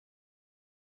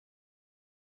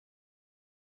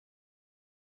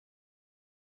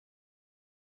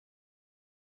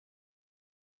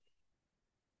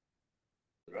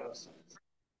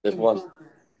There's one.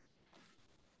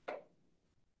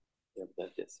 Yeah, but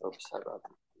yes, upside down.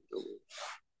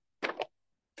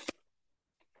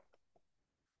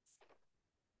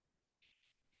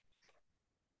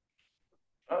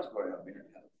 I was growing up, we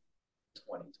didn't have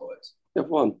 20 toys. You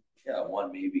have one. Yeah,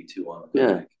 one, maybe two on.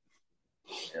 Yeah.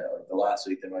 Yeah, like the last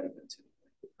week there might have been two.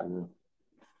 I know.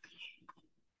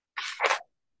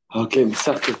 Okay,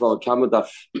 Mesachtes Bava Kamadaf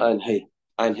Ein Hey.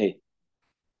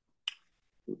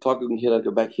 We're talking here, I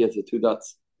go back here to two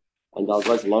dots. And I'll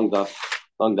write a long daf.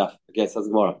 Okay, says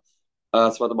Gemara.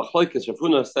 So what the Machlokes Rav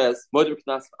Huna says, Moedim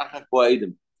Knas Achach Bo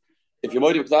Eidim. If you're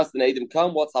Moedim Knas and Eidim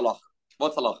come, what's halacha?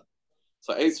 What's halacha?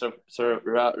 So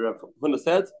Rav Huna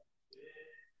said,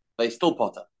 they still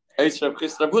potter. Rav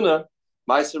Huna,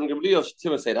 Meister and Gamliel,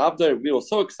 Shtima said, Abner, we were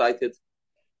so excited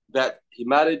that he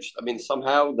managed,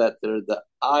 somehow that the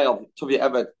eye of Tuvi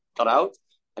Evet got out,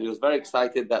 and he was very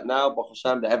excited that now, Baruch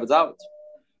Hashem, the Evet's out.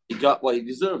 He got what he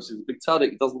deserves. He's a big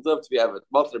tzaddik. He doesn't deserve to be Evet.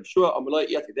 Master Sure, Amalei,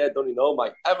 yet he don't you know,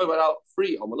 my Evet went out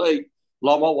free. Amalei,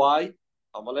 Lama, why?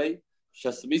 Amalei,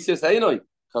 Shesamisius Einoi,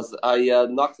 because I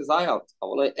knocked his eye out.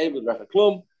 Amalei, Evet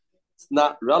Rechaklum. It's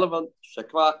not relevant.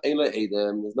 Shekva, Einle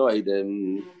Edem. There's no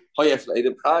Edem. Hoyesh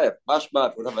Edem Chayev. Mashma,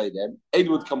 if we have Edem,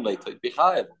 Edem would come later. It'd be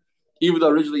Chayev. Even though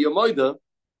originally you're Moida,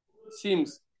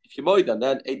 seems if you're Moida and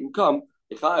then Edem come,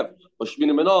 you're Chayev. But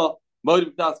Shmina Menah,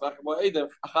 Moida B'tas, Vachamo Edem,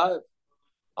 Chayev.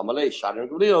 Amalei, Sharon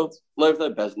Gavliot, live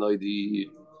there, Beznoi, the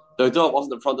door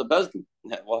wasn't in front of Bezdin.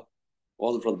 What?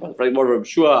 Wasn't in front of Bezdin. Very more of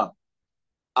Shua,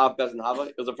 Av Bezdin Hava.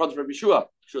 It was in front of Rabbi Shua.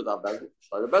 Shua Av Bezdin.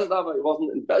 Shua Bezdin Hava, it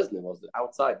wasn't in Bezdin, it was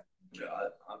outside. Yeah,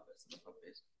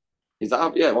 He's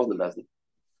Av, yeah, it wasn't in Bezdin.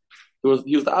 He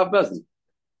was the Av Bezdin.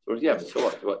 Yeah, but so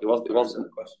what? It wasn't a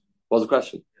question. Was a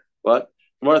question. What?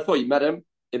 What I thought you met him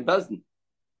in Bezdin.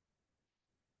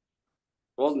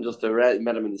 It wasn't just you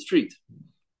met him in the street.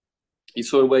 He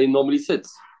saw where he normally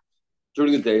sits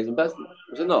during the days in Bezdin.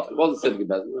 I said, no, it wasn't sitting in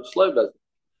Bezdin, it was slow Bezdin.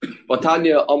 But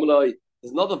Tanya, Amaloi,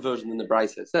 there's another version in the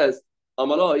Brisa. It says,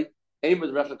 Amaloi,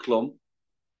 Eimed Recha Klum,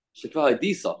 Shekva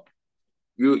Disa.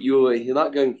 You're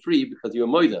not going free because you're a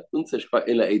Moida. Unzeshkva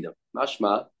Ila Edom.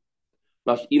 Mashma,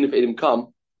 even if Edom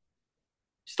come,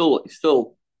 still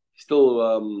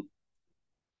won't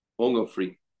go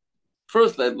free.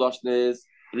 First Lashon is,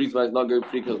 the reason why he's not going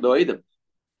free because no Edom.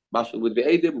 Mashma would be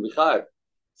Edom, would be Chayev.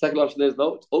 Second Lashon is,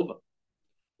 no, it's over.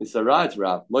 It's a right,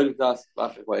 Rav. Moedim Knas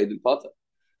Achach Bo Eidim potter.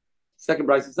 Second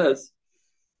Brisa says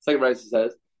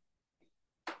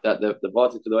that the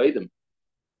party to the Eidim.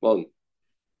 Well,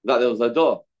 that there was a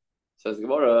door. Says the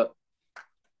Gemara.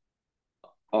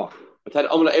 But then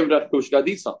Amala Evra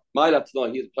Kushgadisa. Might have to know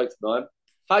he's a place to know him.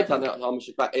 Hi Tana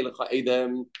Hamashikba Elecha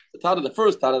Eidim. The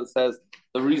first Tana that says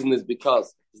the reason is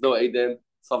because there's no Eidim.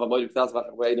 Sava Moedim Knas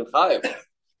Achach Bo Eidim Chayev.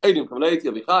 Eidim come later,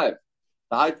 you'll be Chayev.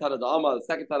 The high Tana, the Amma, the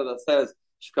second Tana that says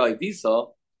Shkai Disa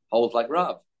holds like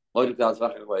Rav. Moedim Knas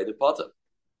Achach Bo Eidim potter.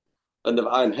 And the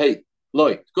Ein, hey,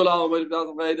 Loy, Skula Moedim Knas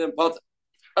Achach Bo Eidim potter.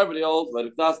 Everybody holds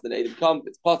Moedim Knas, then Eidim come,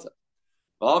 it's potter.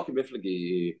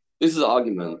 This is an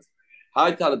argument.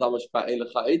 High Tana Damashpa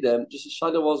Elecha Eidim. Just as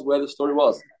Shada was where the story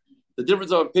was. The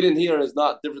difference of opinion here is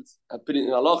not difference opinion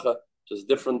in halacha, just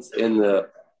difference in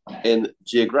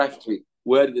geographically.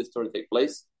 Where did this story take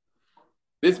place?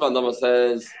 This Vandama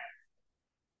says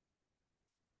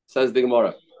the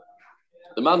Gemara.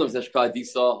 The man of Zeshkai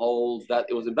Disa holds that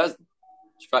it was in Bezdin.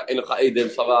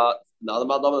 Now the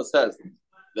Mandama says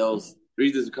those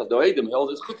reasons because no Eidim, he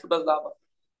holds his chutz Bezdin.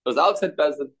 It was outside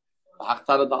Bezdin.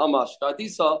 Hachtana Da'ama Shkai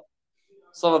Disa.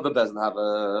 Some of the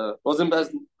Bezdin was in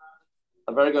Bezdin.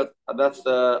 Very good. And that's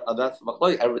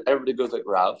everybody goes like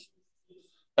Rav.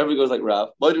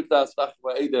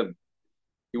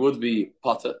 He would be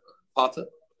Potter.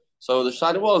 So the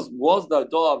Shaila was the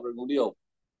door of Remunil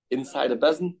inside a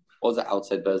Bezdin, or was it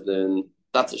outside Bezdin?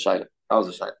 That's a Shaila. That was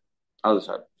a Shaila.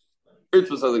 Itma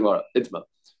says the Gemara. Itma.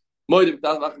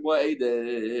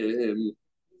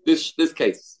 This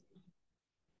case.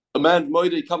 A man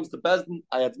Moida comes to Bezdin,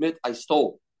 I admit I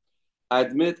stole. I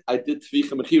admit I did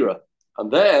Tvicha Mechira. And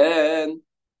then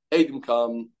Eidim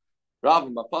come, Rav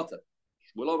and Potter.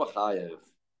 Shmuel Machayev.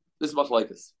 This is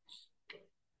Machlokes.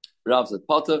 Rav said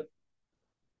Potter,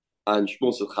 and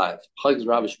Shmuel said Chayev. Machlokes is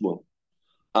Rav and Shmuel.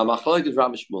 Machlokes is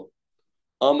Rav and Shmuel.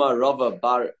 Amar Rava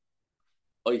bar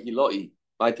Oihiloi.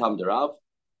 My time the Rav.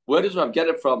 Where does Rav get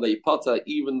it from that he Potter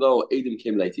even though Eidim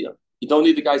came later? You don't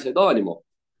need the guy's Hadah anymore.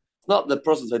 It's not the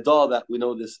person's Hadah that we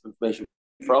know this information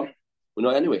from. We know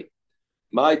anyway.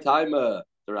 My time the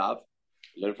Rav.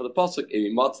 Learn for the pasuk.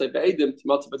 Imi matzei be'edim,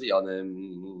 timatzei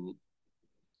b'tiyanim.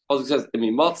 Pasuk says, Imi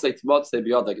matzei timatzei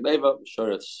b'yad ha'gneva.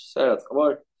 Sure, it's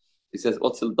chamor. He says,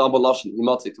 what's the double lashon? Imi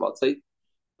matzei timatzei.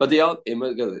 But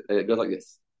it goes like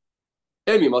this.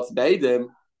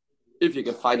 If you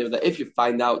can find out that if you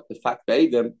find out the fact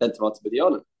beidim, then tomato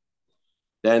b'dionim.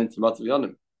 Then tomato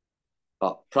b'dionim.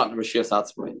 But prat Rashia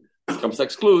Satzmain comes to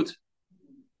exclude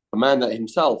a man that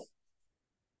himself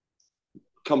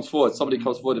comes forward. Somebody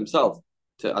comes forward himself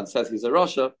and says he's a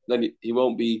Russia, then he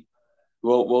won't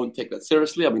take that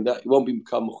seriously. I mean, that he won't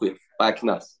become mechuyev by a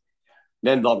knas.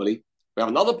 Then normally we have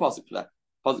another pasuk for that.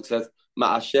 Pasuk says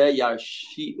Ma'asher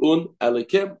Yarshiun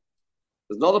Elikim.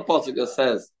 There's another pasuk that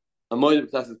says Amoyim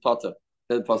Knesset Potter.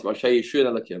 Then pasuk Ma'asher Yarshiun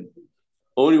Elikim.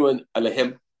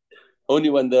 Only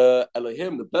when the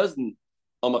Elohim, the person,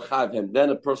 amachav him, then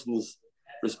a person's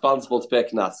responsible to pay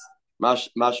knas.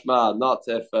 Mashma, not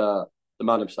if the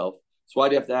man himself. So why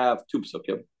do you have to have two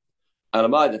psukim?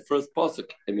 And the first pasuk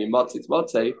in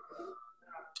Yomi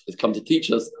is come to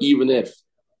teach us, even if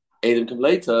Adam come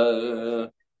later,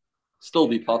 still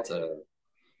be potter.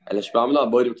 The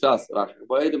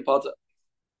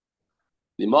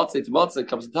Matzah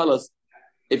comes to tell us,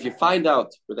 if you find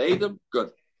out with Adam,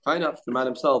 good. Find out from the man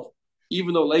himself,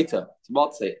 even though later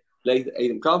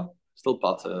Adam come, still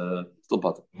potter.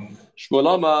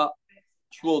 Shmuel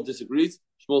disagrees.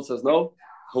 Shmuel says no.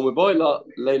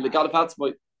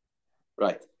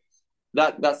 Right.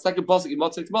 That second pasuk in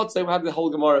Motzei, we had the whole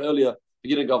Gemara earlier,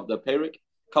 beginning of the Perik,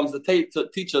 comes to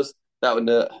teach us that when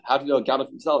how do you know Ganef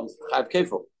himself is Chayav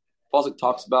Kefil. Pasuk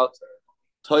talks about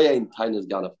Toyein Tainas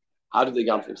Ganef. How did they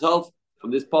Ganef himself?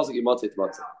 From this pasuk in Motzei.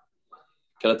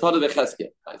 Can I tell you the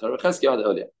Cheskia? I told the Cheskia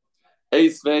earlier.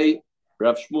 Eisvei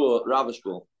Rav Shmuel.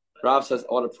 Rav says,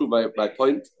 I want to prove my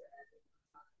point.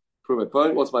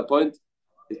 What's my point?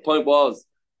 His point was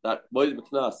that Moed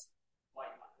B'Knas,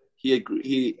 he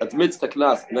admits the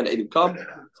Knas, and then Adam come,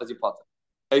 says he potter.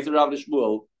 Eisvei Rav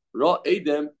Shmuel, Ra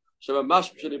Adam, Shema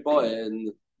Mash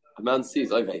and a man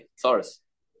sees, okay, sorry,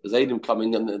 there's Adam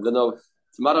coming, and then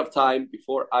it's a matter of time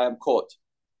before I am caught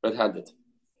red-handed.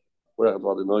 Where am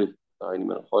I going?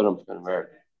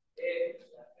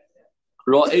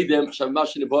 Ra Adam, Shema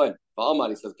Mash he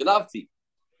says, Genavti,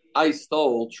 I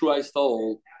stole, I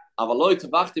stole, but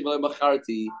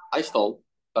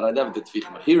I never did Tvich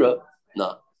Mechira.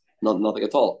 No, nothing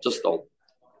at all, just stole.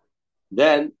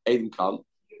 Then Adam come,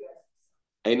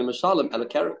 Adam Mashalem and a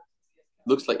Karen.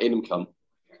 Looks like Adam come.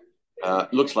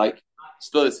 Looks like,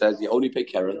 still it says you only pay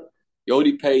Karen, you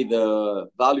only pay the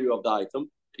value of the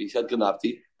item. He said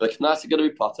Genavti, but Knas is going to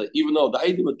be potter, even though the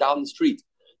Adam were down the street.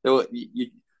 They were,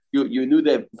 you knew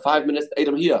they 5 minutes to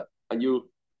Adam here, and you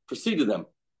preceded them.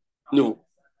 No,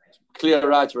 clear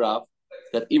right, Rav,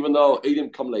 that even though Adam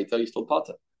come later, you still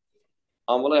potter.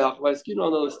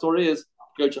 The story is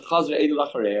they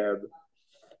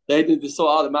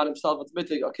saw the man himself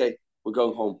admitting, okay, we're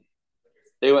going home.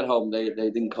 They went home. They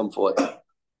didn't come forward.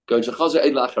 Going to Chazer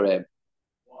Eid Lachareim.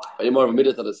 Any more of a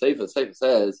minute of the Sefer. The Sefer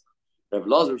says, Rav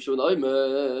Lazar Shimon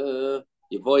Omer,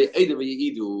 Yevoy Adam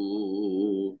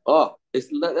Yehidu. Oh,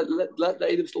 let the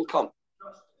Adam still come.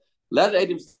 Let the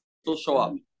Adam still show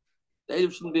up. The Adam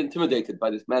shouldn't be intimidated by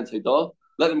this man's Haidah.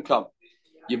 Let him come.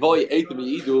 Yevoy Adam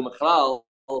Yehidu Mechlal.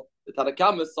 The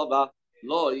Tanakama Sava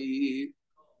Loi.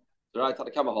 The right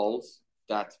Tanakama holds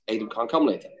that Adam can't come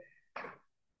later.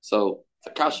 So it's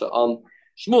a kasha on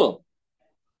Shmuel.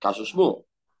 Kasha Shmuel.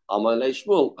 Amalei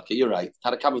Shmuel. Okay, you're right.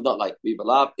 Tanakama is not like me, but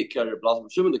Lab Ikar Blazim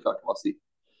Shimon the Kakamasi.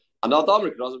 And now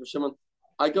Damrik Blazim Shimon.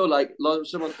 I go like Blazim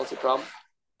Shimon. What's the problem?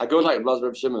 I go like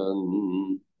Blazim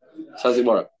Shimon. Says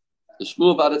Gemara. The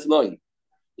Shmuel Vadet Noim.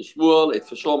 The Shmuel, it's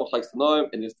for sure Machlekes Noim,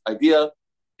 and his idea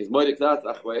is Moedik that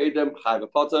Achwa Edom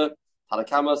Chayv Potter.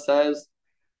 Tanakama says,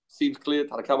 seems clear.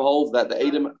 Tanakama holds that the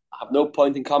Edom have no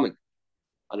point in coming,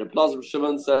 and the Blazim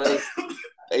Shimon says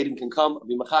the Edom can come and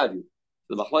be Machav.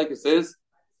 The Machlekes is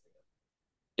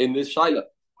in this Shaila.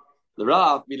 The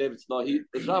Rav, the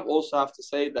Rav also have to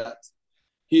say that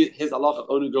his halacha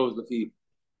only goes lefi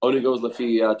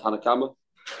Tanakama.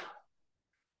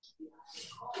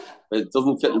 It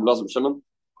doesn't fit the Blazim Shimon.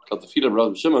 Because the feet of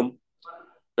Rav Shimon,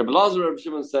 Rabbi Lazar and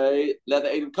Shimon say, let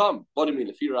the Edom come. What do you mean?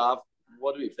 If you Rav,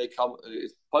 what do you mean? If they come,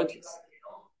 it's pointless.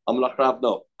 I'm like Rav,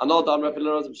 no. I know that I'm Rabbi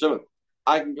Lazar Shimon.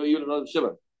 I can go you to Rav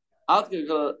Shimon. I'll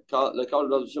go to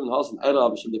Rav Shimon Hasan,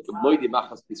 Rav Shimon, the Moidi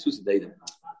Machas Pisusa Edom.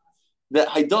 The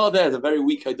Haidah there is a very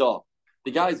weak Haidah.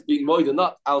 The guy is being Moida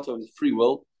not out of his free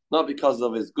will, not because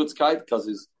of his gutzkeit, because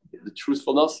of the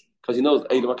truthfulness, because he knows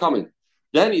Edom are coming.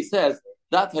 Then he says,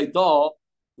 that Haidah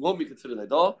won't be considered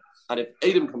Haidah, and if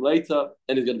Adam come later,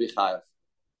 then he's going to be Chayav.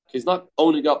 He's not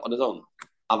owning up on his own.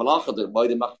 Avalacha, the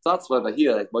Moide Machtatz, whether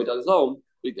here, like Moide on his own,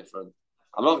 be different.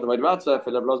 Avalacha, the Moide Ratzah,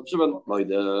 for the Blazim Shimon,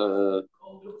 Moide.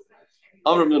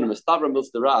 Amram Nunim, Stavram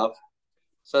Mills the Rav,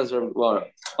 Says Gemara.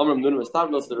 Amram Nunam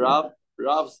established the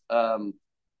Rav's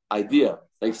idea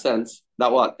makes sense.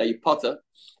 That what? That you potter.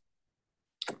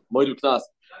 Moidu knas.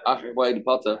 Achar boy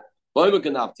potter. Boy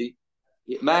ganavti.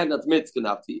 Man admits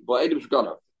ganavti. Boy Adam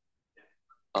shgana.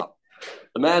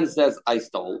 The man says I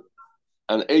stole,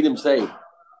 and Adam say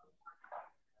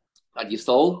that you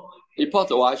stole. You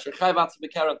potter. Why?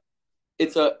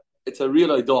 It's a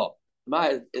real idea.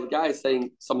 The guy is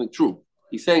saying something true.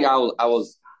 He's saying I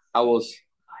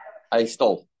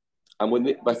stole,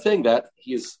 and by saying that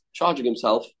he is charging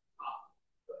himself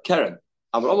Karen.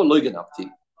 Then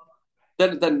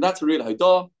that's a real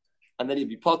haidah, and then he'd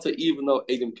be potter even though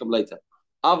Adam come later.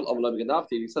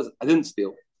 He says I didn't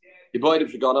steal. He bought him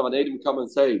shaganav, and Adam come and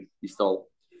say he stole.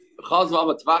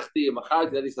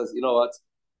 Then he says, you know what?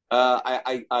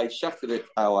 I shefted it.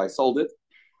 I sold it.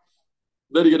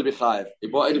 Then you're going to be chayiv. He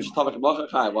bought Adam shetavach macha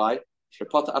chayiv. Why?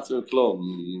 Shepata atzim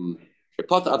klum.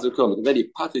 Shepata atzim klum. And then you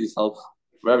patter yourself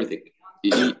for everything.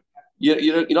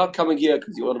 You're not coming here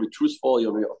because you want to be truthful.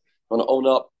 You want to own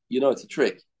up. You know, it's a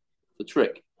trick. It's a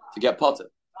trick to get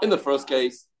potter. In the first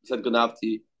case, you said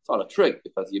ganavti. It's not a trick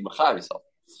because you machayiv yourself.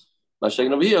 Now,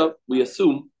 shaying over here, we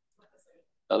assume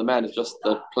that the man is just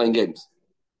playing games.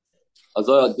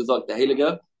 Also, gesagt der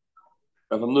Heilige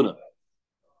Rav Hamnuna.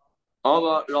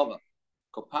 Ama Rava.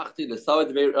 Kopachti the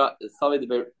Savid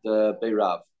the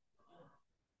Beirav.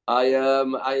 I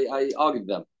argued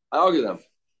them.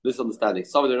 This understanding.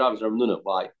 Savid the Rav is Rav Hamnuna.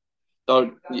 Why?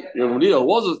 So Rav Hamnuna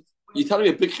was you telling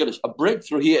me a big chiddush, a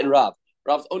breakthrough here in Rav.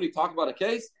 Rav's only talking about a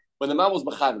case when the man was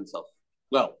machayiv himself.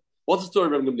 Well, what's the story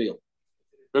of Rav Gamliel?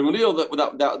 Rav Gamliel,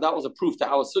 that was a proof to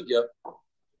our sugya,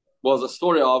 was a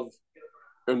story of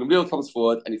Rav Gamliel comes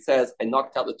forward and he says, I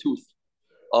knocked out the tooth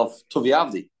of Tovi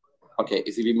Avdi. Okay,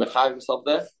 is he being mechayiv himself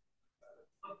there?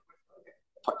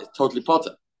 It's totally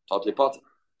potter. Rav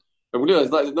Gamliel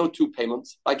is like, there's no two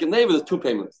payments. Like in neighbor, there's two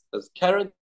payments. There's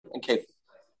Karen and Kefir.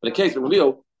 But in the case of Rav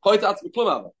Gamliel,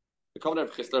 the covenant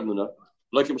of Chisler Muna,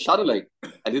 like him Shadalei,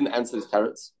 I didn't answer his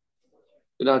carrots.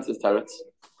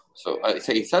 So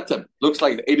he said to him, looks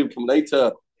like the Adam come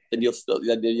later, then you'll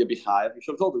be chayav. You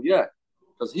should have told him, yeah.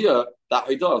 Because here, that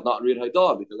Haidah is not real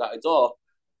Haidah, because that Haidah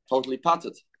totally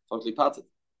patted.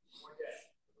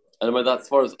 And that's as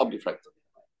far as Abdifrekt.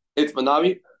 It's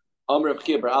Manami, Amr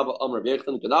B'chir B'Abba, Amr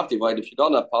B'Echtan, Ganafti, why if you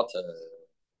don't have patter?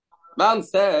 Man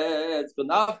says,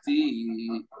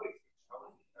 Ganafti.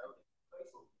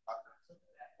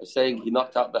 They're saying he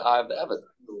knocked out the eye of the Eved.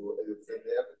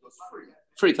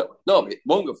 Free. No, it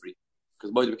won't go free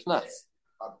because Moed B'Knas.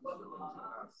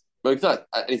 And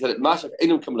he said, "Mashach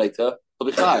Einum come later, he'll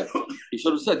be chayav." He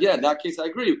should have said, "Yeah, in that case I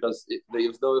agree because there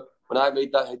was no when I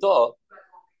made that haidah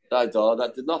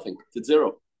that did nothing, did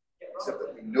zero." Except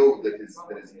that we know that his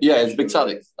it's big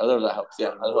tzaddik. I don't know if that helps. Yeah,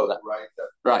 I don't know that.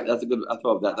 Right, that's a good. I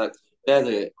thought of that. There's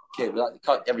a case.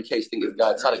 Every case thing is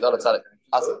guy tzaddik, not a tzaddik.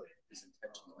 His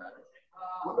intentions matter.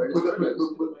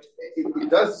 It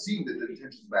does seem that the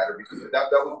intentions matter because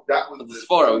that was the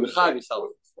svara. We mechayiv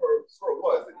yourself. Svara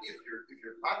was that if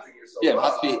you're patching yourself, it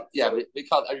has to be. Yeah, but we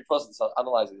can't. Every person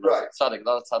analyzing right. Tzaddik,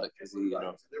 not a tzaddik, because he. You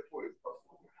know. So therefore, it's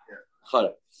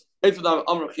possible.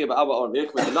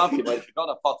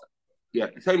 Yeah.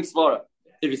 Same svara.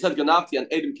 If you said ganavti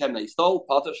and Adam came that he stole,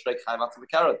 potter shrek chayiv out of the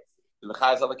Karen. The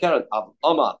chayiv of the Karen.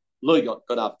 Ama loy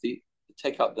ganavti.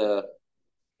 Take out the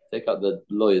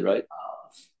loy, right?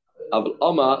 Aval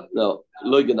Oma, no,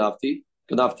 loy ganavti,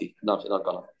 not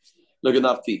ganav. Loy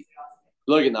ganavti.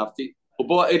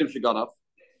 Ubo Adam sheganav.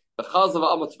 The chaz of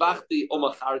Oma tvachti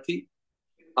Oma charti.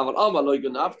 Aval Oma loy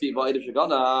ganavti bo Adam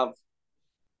sheganav.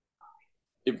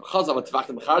 If chaz of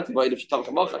tvachti charti bo Adam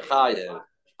shetavach macha chayev.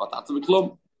 But that's a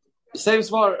klum. The same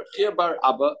svar here bar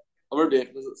Abba. Over there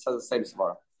says the same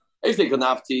svar. If they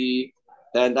ganavti,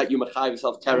 then that you mechayiv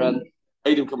yourself Karen.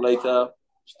 Adam come later,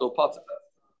 still potter.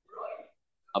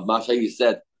 Masha, you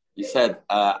said,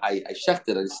 I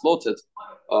shechted and slaughtered,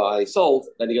 or I sold,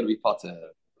 then you're going to be potter.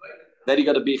 Then you're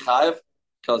going to be chayiv,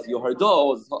 because your haidah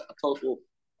was a total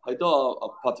haidah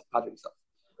of potter yourself.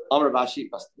 Amar Vashi,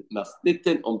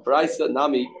 masnitin braisa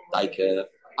nami, like, I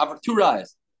have two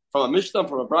rayas. From a Mishnah,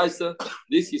 from a braisa,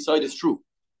 this Yisoid is true.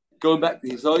 Going back to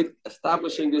Yisoid,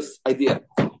 establishing this idea.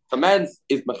 If a man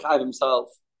is mechayiv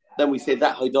himself, then we say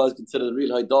that haidah is considered a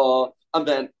real haidah, and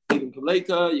then Adam come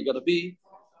later, you got to be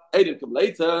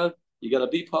potter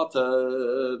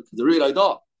because the real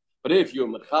haidah. But if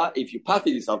you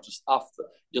patted yourself just after,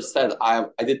 just said I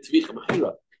did tvicha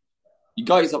mechira, you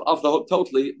got yourself off the hook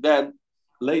totally. Then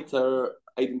later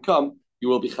Adam come, you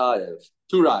will be chayev.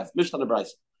 Two rise, Mishnah and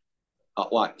Bryce.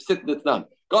 Why? Sit it down.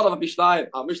 God of a Mishnah.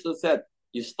 Our Mishnah said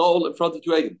you stole in front of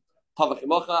two Adam. Tavach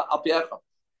imocha al piecha.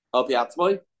 Al pi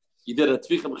atzmoi. You did a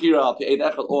tvicha mechira al pi eid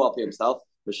echad or al pi himself.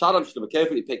 Mishadam shtum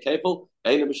kefil, you pay kefil.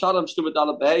 Ein mishadam shtum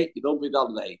dalam behei, you don't pay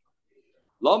dalam behei.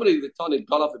 Lomri the Tony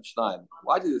Godov B'Shnayim.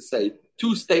 Why did it say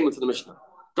two statements in the Mishnah?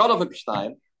 Godov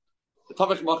B'Shnayim, the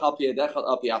Tavach Mach al pi eid echad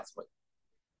al pi atzmoi.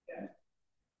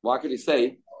 Why could he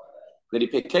say that he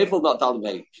paid kefil not dalam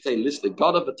behei? He say listen,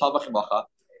 Godov the Tavach Macha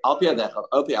al pi eid echad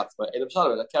al pi atzmoi. Ein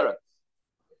mishadam la keren.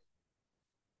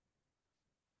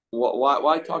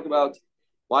 Why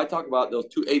talk about those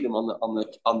two Adam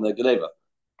on the Geneva?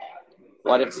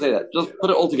 Why do you have to say that? Just put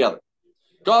it all together.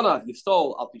 Gana, you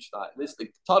stole al pishnai. This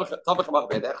the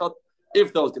echad.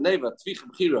 If there was Geneva tzvich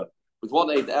b'chira with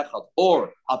one aid echad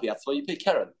or al piatzva, you pay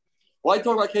keren. Why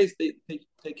talk about case they pay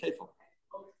kefil?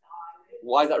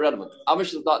 Why is that relevant?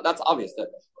 Amish is not. That's obvious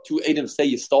that two Adam say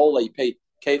you stole that you pay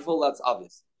kefil. That's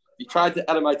obvious. You tried to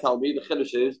elamai tell me the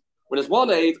chiddush is when it's one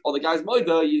aid or the guy's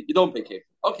moida, you don't pay kefil.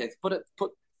 Okay, so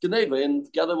put Geneva in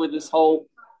together with this whole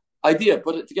idea.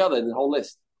 Put it together in the whole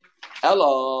list.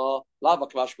 Ella lava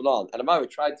kvash bulan. And we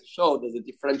tried to show there's a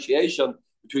differentiation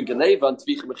between Geneva and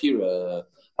Tvich Mechira.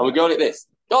 And we go like this.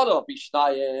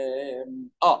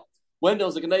 When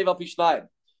there's a Geneva Pishnayim,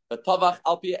 the Tavach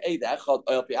Alpi Eid Echad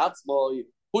Alpi Atzmoi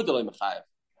Hudalei Mechayev.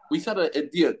 We said a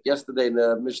deal yesterday in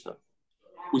the Mishnah.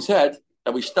 We said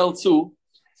that we still to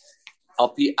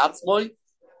Alpi Atzmoi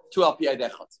to Alpi Eid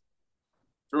Echad.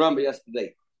 Remember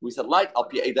yesterday, we said like Al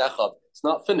Pi Eid Echad, it's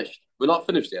not finished. We're not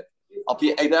finished yet. Al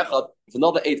Pi Eid Echad, if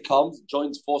another Eid comes,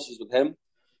 joins forces with him,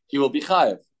 he will be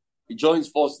chayev. He joins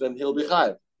forces with him, he'll be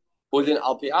chayev. But then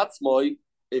Al Pi Atzmoi,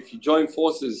 if you join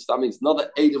forces, that means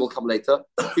another Eid will come later,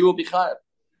 he will be chayev.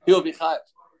 He will be chayev.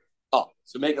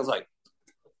 So make us like,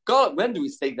 God, when do we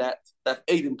say that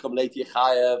Eidim come later,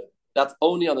 chayev? That's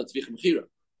only on the Tzvich Mechira.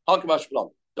 How come I should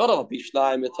God Al Pi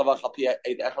Shnayim, Tavach Al Pi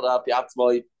Eid Echad, Al Pi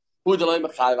Atzmoi, but he's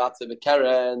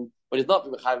not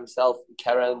Mechayev himself,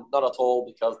 Karen, not at all,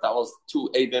 because that was two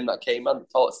Adim that came and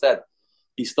said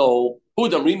he stole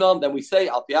Hudam Rinam. Then we say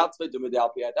Al Piatzmoy,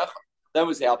 then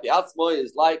we say Al Piatzmoy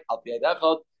is like Al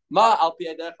Piadechad, Ma Al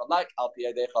Piadechad, like Al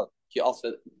Piadechad. He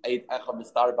also Eid Echad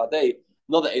Mistar Badei.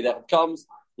 Another Eid Echad comes,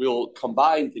 we will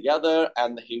combine together,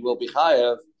 and he will be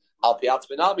Chayev Al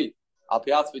Piatzmoy Nabi, Al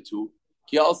Piatzmoy too.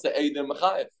 He also Eidim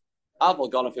Mechayev. But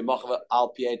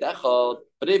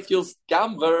if you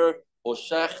scamber or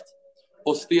shecht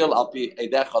or steal al pi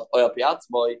edechad or al pi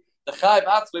atzmoi, the chayv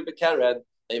atzmoi bekeren,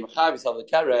 the chayv is of the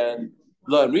keren,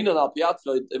 lo emrinon al pi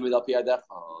atzmoi with al pi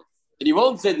edechad. And he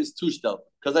won't say this tushtel,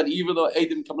 because then even though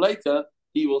Adam come later,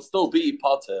 he will still be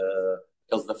potter,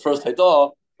 because the first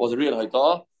haidah was a real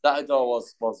haidah. That haidah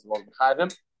was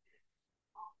mechayvim,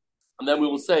 and then we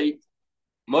will say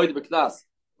moed beknas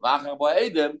v'achar bo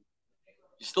Adam.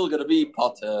 You're still going to be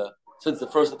potter since the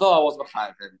first Adah was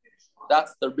Machayim.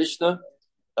 That's the Mishnah.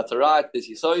 That's the right. This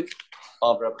Yisoid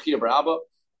of Rabbi Chia Barabba.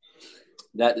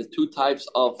 That is two types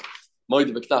of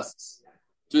Moed B'Knas.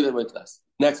 Two of them B'Knas.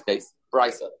 Next case,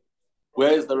 Brisa.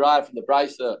 Where is the right from the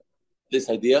Brisa? This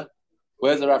idea.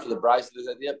 Where's the right from the Brisa? This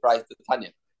idea. Brisa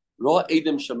Tanya. Ra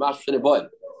Edim Shamash Shneboim.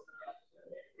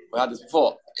 We had this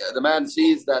before. The man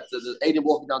sees that there's Edim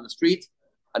walking down the street,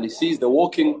 and he sees they're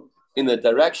walking in the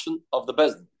direction of the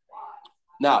Bezdin.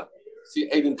 Now, see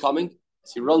Aiden coming,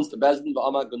 he runs to Bezdin,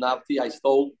 V'amar Gunavti, I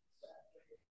stole.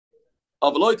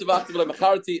 No,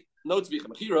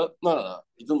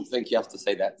 he doesn't think he has to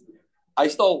say that. I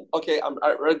stole, okay, I'm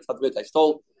ready to admit, I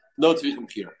stole, no Tzvich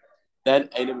Mechira. Then,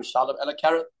 Aiden Mishalem Ela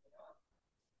Karen.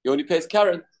 He only pays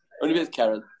Karen, because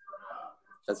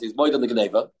he's moed on the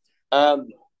Geneva.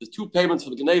 There's two payments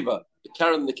for the Geneva, the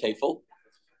Karen and the Kefil.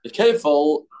 The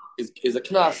Kefil is a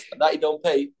knas that you don't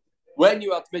pay when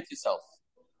you admit yourself.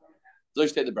 So you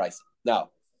stay the price.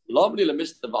 Now, why do you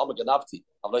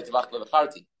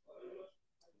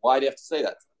have to say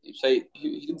that? You say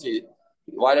he didn't say it.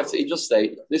 Why do you have to say? You just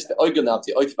say this the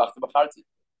oiganavti oitvachti macharti.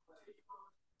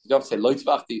 You don't have to say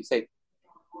loitvachti. Say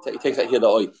he takes out here the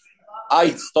oil.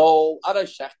 I stole, and I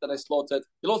shecht, and I slaughtered.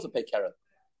 You'll also pay keren.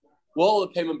 Will all the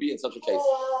payment be in such a case?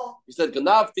 He said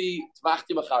ganavti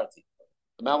tvachti macharti.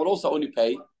 The man will also only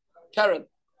pay Karen.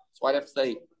 So why do I have to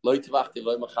say loy tavachti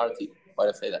loy macharti? Why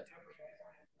do I say that?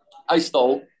 I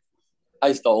stole,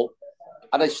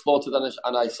 and I slaughtered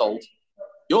and I sold.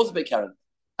 You also pay Karen.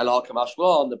 And Al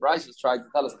Kamashwan, the Bryce is trying to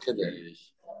tell us the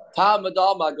chiddush.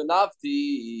 Tamadama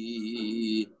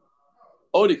ganavti.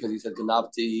 Only because he said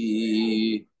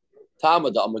ganavti.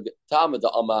 Tamadama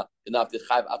ganavti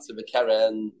chayv atzav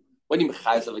Karen. When you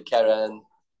mechayz of a Karen,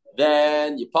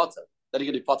 then you potter. Then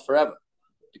you're going to be pot forever.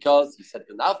 Because he said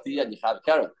ganavti and you have a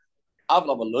Karen.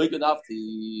 Avlam loy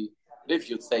ganavti. If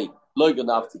you'd say loy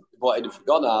ganavti, what if you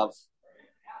ganav,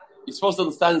 you're supposed to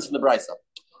understand this in the brisa.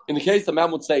 In the case the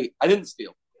man would say, I didn't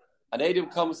steal, and Adam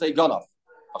come and say, Ganav.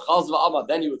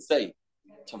 Then he would say,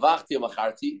 Tavachti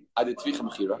Macharti, I did Tvicha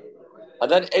Mechira.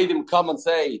 And then Adam come and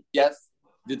say, yes,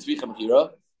 did Tvicha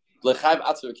Mechira. L'chayv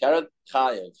Atzu Karen,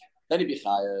 Chayev. Then he'd be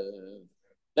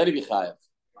Chayev.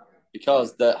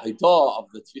 Because the Haidah of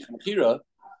the Tvicha Mechira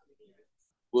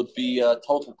would be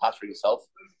total pattering yourself.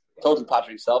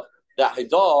 That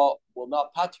Haidah will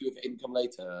not pat you if Adam come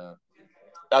later.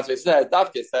 That's what it says.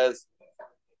 Davke says,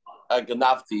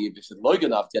 Ganavti, if he said Loi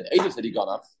Ganavti, and Adam said he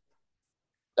Ganav.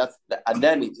 And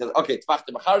then he says, okay,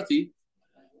 Tvachte Macharti,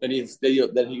 then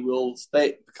he will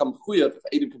become Chuyav if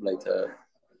Adam come later.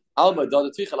 Alma Dona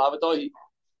Tvicha Lavadohi.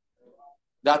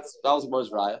 That was Mos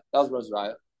Raya.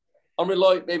 Amri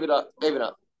Loi, maybe not.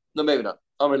 No, maybe not.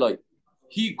 Amri Loi.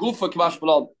 He Gufa Kamash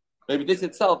Malon. Maybe this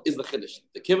itself is the Chiddush.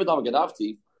 The Kibbut Am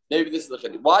Ganavti, maybe this is the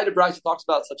Chiddush. Why the Brisa talks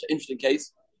about such an interesting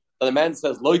case that a man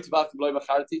says Loi Tvachti Loi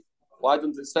Macharti? Why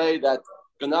doesn't it say that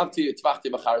Ganavti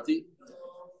Tvachti Macharti?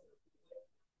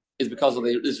 Is because of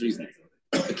this reason.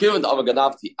 The Kibbut Am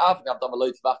Ganavti, Af Gavdam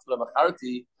Loi Tvachti Loi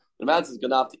Macharti. The man says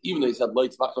Ganavti, even though he said Loi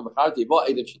Tvachti Loi Macharti, what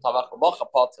Eidim Shetavach Mocha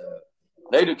Potter?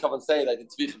 They do come and say that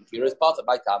it's Tvich Mechira is Potter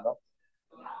by Tama.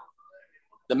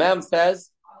 The man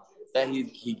says that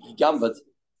he gambled,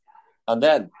 and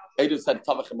then Eidim said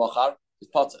Tavach Mochar is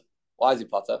Potter. Why is he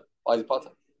Potter?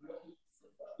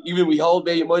 Even we hold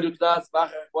Be Yemoidu Knas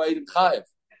Vacher Eidim Chayev.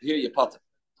 Here you Potter.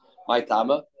 My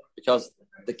Tama, because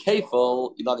the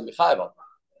kefil you're not in Chayev.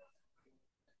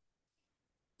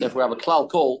 If we have a klal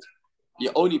called,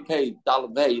 you only pay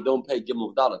Dalet Vei, you don't pay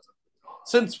Gimel Dalet.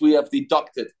 Since we have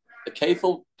deducted the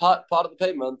kefil part of the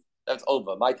payment, that's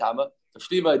over. My Tama,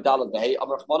 Tashlima Dalet Vei,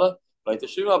 Amar Chmona, right?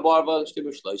 Tashlima Barva,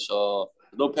 Tashlima Shleisha.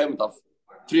 No payment of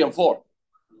 3 and 4.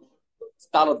 It's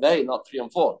Dalet Vei, not 3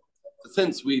 and 4. So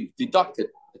since we deducted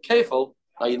the kefil,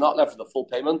 now you're not left with the full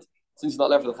payment. Since you're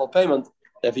not left with the full payment,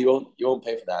 therefore you won't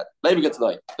pay for that. Maybe get to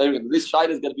know. This shaila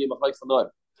is going to be a machlokes tanoim.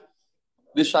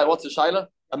 This shaila, what's the shaila?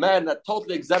 A man that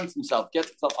totally exempts himself, gets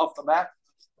himself off the mat,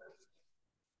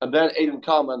 and then Adam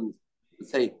come and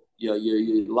say,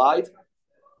 you lied.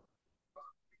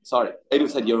 Sorry, Adam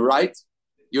said you're right.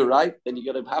 Then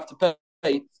you're going to have to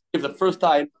pay if the first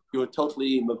time you were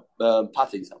totally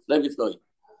patting yourself. Let me get to know.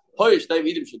 Hoyish Dave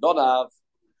Adam should not have.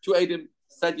 2 Adam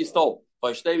said you stole.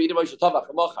 Hoyish Dave Adam should have a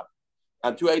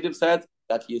and 2 Adam said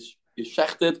that you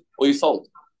shechted or you sold.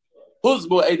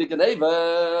 Huzbu Eda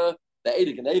Geneva, the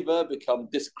Eda Geneva become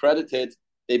discredited.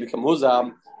 They become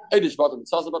Huzam. Edish Batam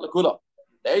Sasa Batakula.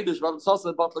 The Edish Batam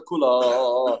Sasa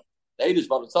Batakula. The Edish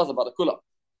Batam Sasa Batakula.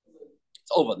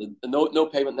 It's over. No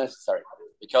payment necessary.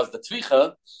 Because the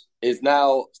Tvicha is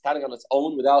now standing on its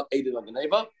own without Eda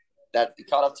Geneva. That you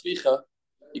can't have Tvicha.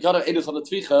 You can't have Edus on the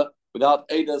Tvicha without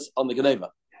Edus on the Geneva.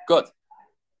 Good.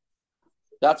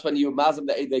 That's when you mazim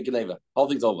the Eidei Geneva. Whole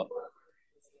thing's over.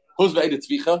 Who's the Eidei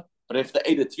Tvicha? But if the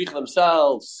Eidei Tvicha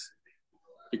themselves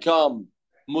become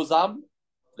muzam,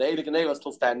 the Eidei Geneva is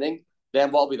still standing,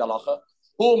 then what will be the halacha?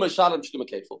 Who meshalem shluma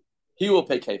kefil? He will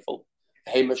pay kefil.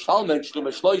 Hey meshalem shluma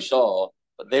shloisha,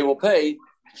 but they will pay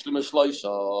shluma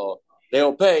shloisha. They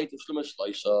will pay to shluma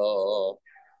shloisha.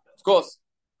 Of course,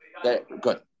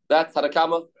 good. That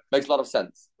Tarakama makes a lot of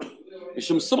sense.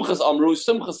 Mishum Sumchas Amru,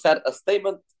 Sumchas said a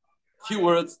statement, few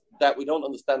words that we don't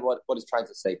understand what he's trying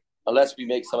to say, unless we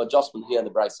make some adjustment here in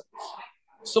the Brisa.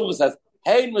 Sumchas says,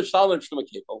 Hey Mishalem Shluma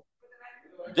Kefil.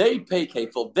 They pay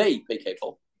kefil.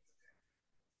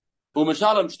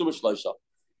 U'mishalem Shluma Shloisha.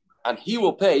 And he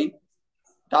will pay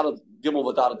Dalad Gimel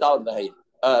V'Dalad V'Hei.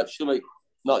 Shluma,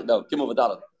 no, Gimel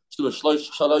V'Dalad. Shluma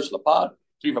Shloish Lapar,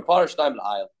 3 V'Par, Shnaim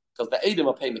L'Ayel. Because the Edom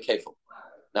are paying the kefil.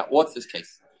 Now, what's this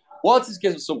case? What's this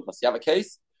case with Sumchas? You have a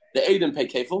case, the Edom pay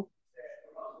kefil,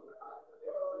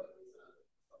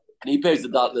 and he pays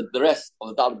the rest of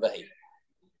the Dalad V'Hei.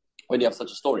 When you have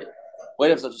such a story.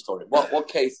 What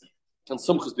case can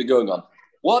Sumchas be going on?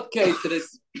 What case to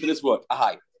this work?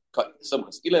 Ahai.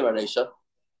 Sumchas. Ilay Reisha.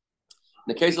 In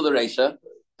the case of the Reisha,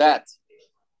 that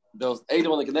there was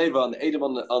Edom on the Geneva and the Edom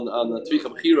on the Tvicha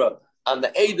B'chira, and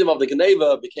the Edom of the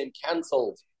Geneva became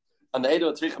cancelled, and the Edom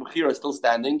of the Tvicha B'chira is still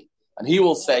standing, and he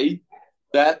will say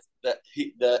that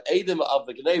the Edom of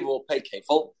the Geneva will pay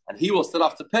kefil, and he will still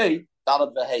have to pay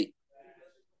Dalad V'Hei.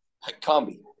 It can't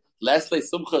be. Lastly,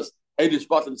 Sumchas Edish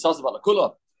Batal Mitzasa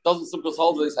Balakula. Doesn't Sumchas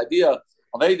hold this idea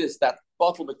of Edis that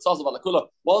Batal Mitzasa Balakula,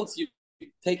 once you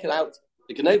take it out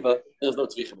the Geneva, there's no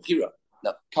Tvicha B'chira.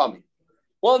 No, can't be.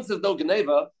 Once there's no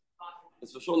Geneva,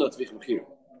 it's for sure no Tvicha B'chira.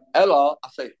 Ella, I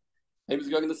say, maybe he's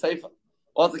going in the Sefer.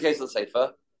 What's the case of the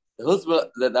Sefer? The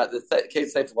husband, the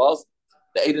case of the Sefer was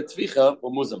the Eda Tvicha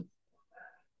or Muslim.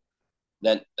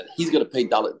 Then he's going to pay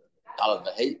Dalad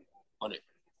V'Hei on it.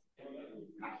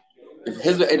 If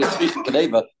his were Edom Tzvicha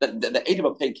Geneva, the Edom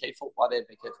are paying kefil. Why they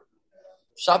pay kefil?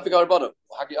 Shafi Garbano,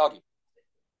 how can you argue?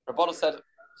 Rabbanah said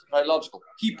it's very logical.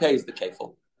 He pays the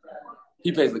kefil.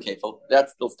 He pays the kefil.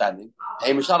 That's still standing.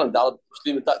 Hey, Mishalim, Dalad,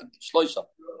 Shloisha.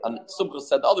 And Sumchus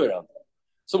said the other way around.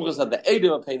 Sumchus said the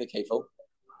Edom are paying the kefil.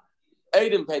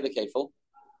 Edom pay the kefil.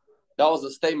 That was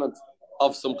a statement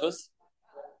of Sumchus.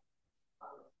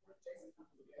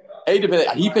 Edom paid,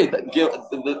 and he paid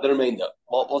the remainder.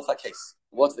 What's that case?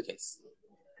 What's the case?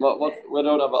 We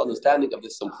don't have an understanding of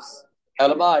this Sumchus.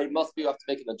 LMI must be, we have to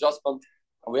make an adjustment,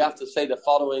 and we have to say the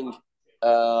following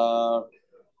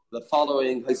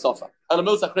Hisofa.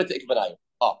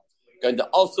 Going to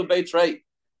also betray.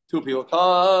 Two people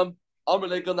come. And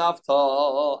they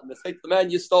say to the man,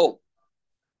 you stole.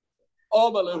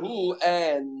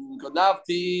 And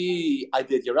Gonavti, I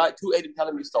did. You're right. 2 Edom tell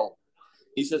him you stole.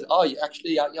 He says, "Oh, you have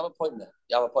a point there.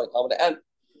 You have a point. I'm going to end.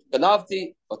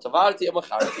 Gonavti, Otavarti,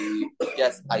 Amacharti.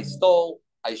 Yes, I stole.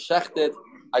 I shechted.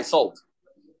 I sold.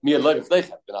 Me and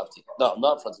Gonavti. No,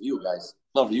 not in front of you guys.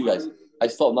 Not for you guys. I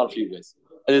stole. Not for you guys.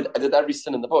 I did every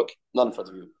sin in the book. Not in front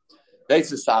of you. They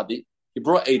said Sabi. He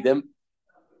brought Edom.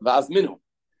 Vazminu.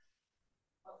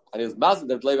 And he was Mazin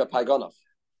that Leva Paigonov.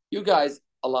 You guys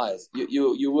are liars.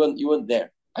 You weren't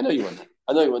there. I know you weren't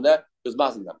there. It was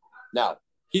Mazin them. Now,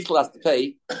 he still has to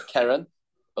pay Karen,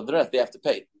 but the rest they have to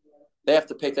pay. They have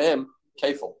to pay to him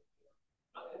kefil.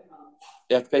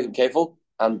 They have to pay him kefil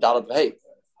and Dalat V'Hei.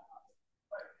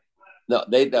 No,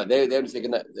 they only say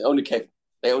they only kefil.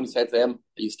 They only say to him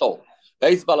that you stole.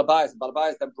 Base Balabais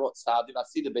then brought Sadi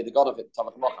Vasida by the god of it,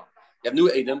 Tavak Mocha. You have new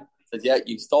Edom, says, yeah,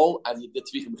 you stole and you did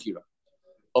Tvicha Mechira.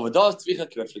 Over those Tvicha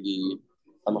Kreflagi.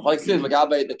 And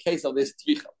the case of this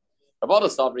Tvicha. Rabbanah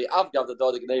Sabri, Avgav the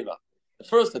Dor de Geneva. The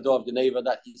first Hador of Geneva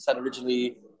that he said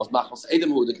originally was Machos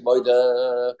Edom, who the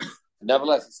Kmoida.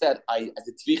 Nevertheless, he said, I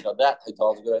did Tvicha, that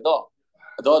Hador is a good Hador.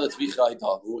 Hador the Tvicha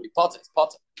Hador, who he potter.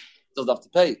 Doesn't have to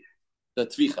pay the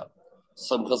Tvicha.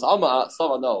 Some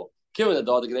no. Given the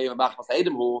Hador de Geneva, Machos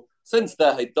Edom, who, since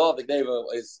the Hador de Geneva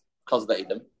is because of the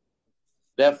Edom,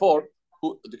 therefore,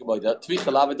 who the Kmoida,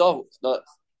 Tvicha Lavidor, the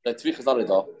Tvicha is not a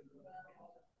Hador.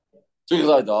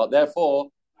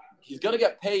 Therefore, he's going to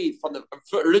get paid from the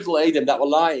original Edom that were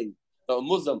lying, that were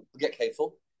Muslim, will get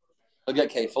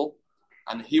kefil,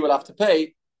 and he will have to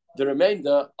pay the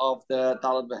remainder of the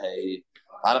Dalet V'Hei.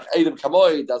 And Edom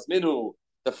Kamoy, Das Minu,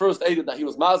 the first Edom that he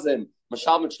was Mazim,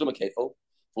 Mashal Shluma kefil,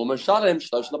 for Mashalim,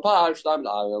 Shlosh Lapar, Shloim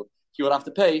La'ayel, he will have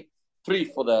to pay 3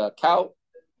 for the cow,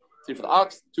 3 for the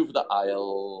ox, 2 for the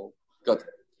ayel. Good.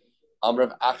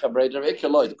 Amrav Achabrei Rav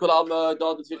Ikkeloi, the Kul Alma,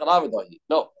 Dod, the Tzvicha Lavidahi.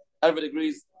 No. Everybody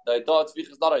agrees that Dor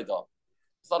Tzvicha is not a Dor.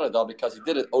 It's not a Dor because he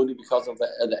did it only because of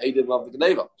the Edom of the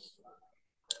Geneva.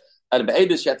 And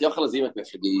Be'edis Shet Yochel Azimak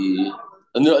Meflagi.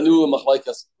 A new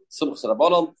Machlaikas Sumchus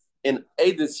Rabbanon in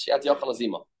Edis Shet Yochel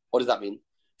Azima. What does that mean?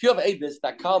 If you have Edis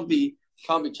that can't be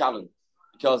challenged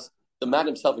because the man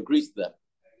himself agrees to them,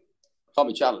 can't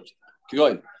be challenged. Keep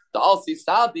going. The Alsi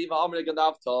Sadi Va'amre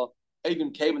Ganavta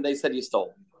Edom came and they said you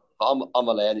stole.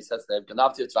 Amalei, and he says to them,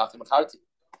 Ganavti Tzvachti Macharti.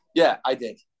 Yeah, I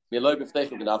did. Not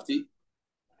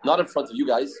in front of you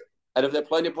guys. And if they're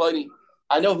Pliny,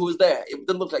 I know who was there. It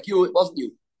didn't look like you. It wasn't you.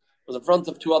 It was in front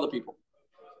of 2 other people.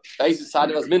 He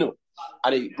decided as Minu.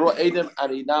 And he brought Edom,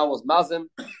 and he now was Mazim.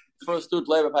 First 2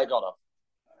 Levi Paigonov.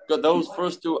 Those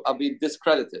first 2 are being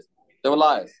discredited. They were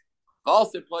liars.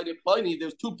 Also, Pliny,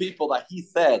 there's 2 people that he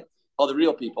said are the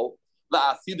real people.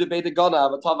 And he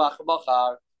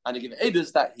gave Edom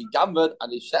that he gambled,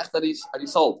 and he shechted, and he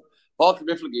sold.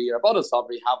 Rabbanah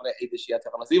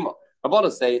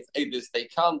say it's Edis they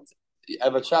can't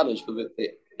ever challenge because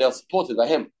they are supported by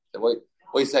him. What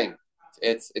are you saying?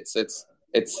 It's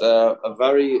a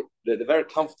very they're very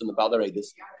confident about their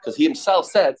Edis because he himself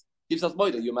said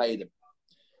Moida, you're my Edim.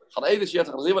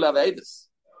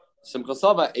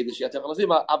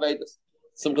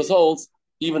 Some consoles,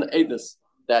 even Edis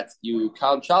that you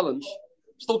can't challenge,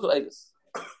 still good Edis.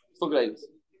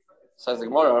 Says the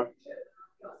Gemara.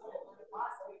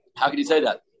 How can you say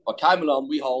that? But Kaimelon,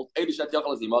 we hold Eidish Yet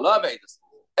Yochel Azima, not Eidish.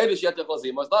 Eidish Yet Yochel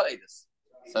Azima is not Eidish.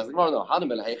 Says the Gemara, no.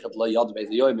 Hanamel Heichad Lo Yad Beis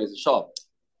Yomi is a shop.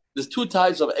 There's 2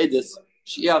 types of Eidish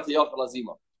Shiyat Yochel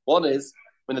Azima. One is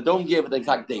when they don't give an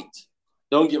exact date,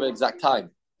 they don't give an exact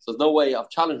time. So there's no way of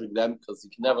challenging them because you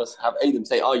can never have Eidim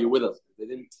say, "Oh, you're with us." They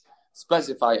didn't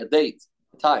specify a date,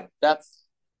 a time. That's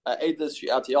Eidish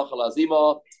Shiyat Yochel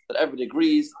Azima that everybody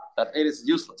agrees that Eidish is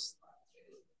useless.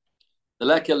 The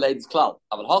lekker ladies cloud.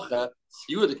 Aval hoche,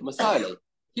 you the Messiah.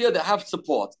 Here they have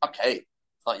support. Okay,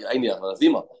 it's not your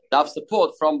Zima. They have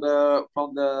support from the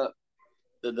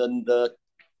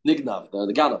Nignav,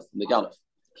 the Ganav.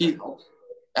 He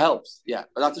It helps, yeah.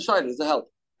 But that's a shine, it's a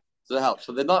help. It's a help.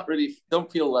 So they're not really,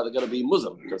 don't feel like they're going to be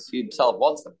Muslim because he himself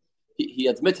wants them. He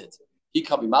admitted. He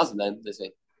can't be Muslim then, they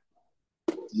say.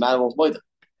 The man wants Moida.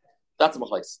 That's a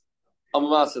machlais.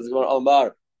 Amar says,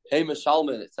 Amar, Hamish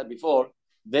Shalman, it said before,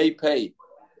 they pay.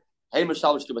 Hamish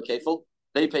Shalman to kefil,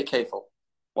 they pay kefil.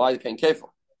 Why are they paying kefil?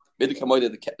 The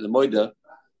Moida,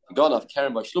 gone off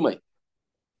Karen by Shlume.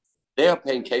 They are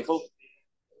paying kefil.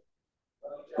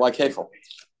 Why kefil?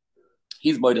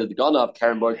 He's Moida, the gone off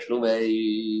Karen by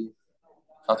Shlume.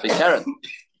 Not pay Karen.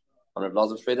 On Rav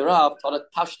Lazar Shveder Rav, Tana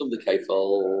Tashlum the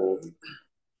kefil.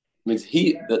 Means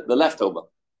the leftover.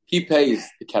 He pays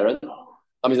the Karen.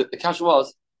 I mean, the cash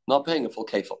was not paying a full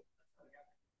kefil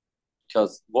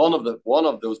because one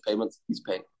of those payments he's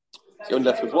paying. So he only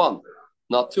left with one,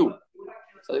 not two.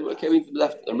 So they came to the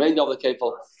left. The remainder of the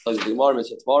kefil. So the Gemara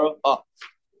mentioned tomorrow.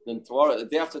 Then tomorrow, the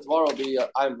day after tomorrow will be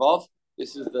I'm Vav.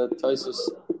 This is the Tosus.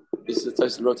 This is the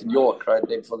Tosus wrote in York, right? The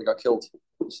day before they got killed.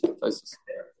 This is the Tosus.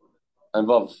 I'm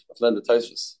Vav. I've learned the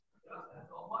Tosus.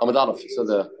 Amadanov. So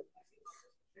the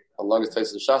longest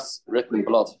Tosus Shas written in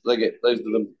blood.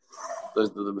 Those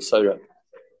are the Messiah.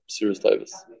 Serious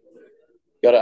Tosus.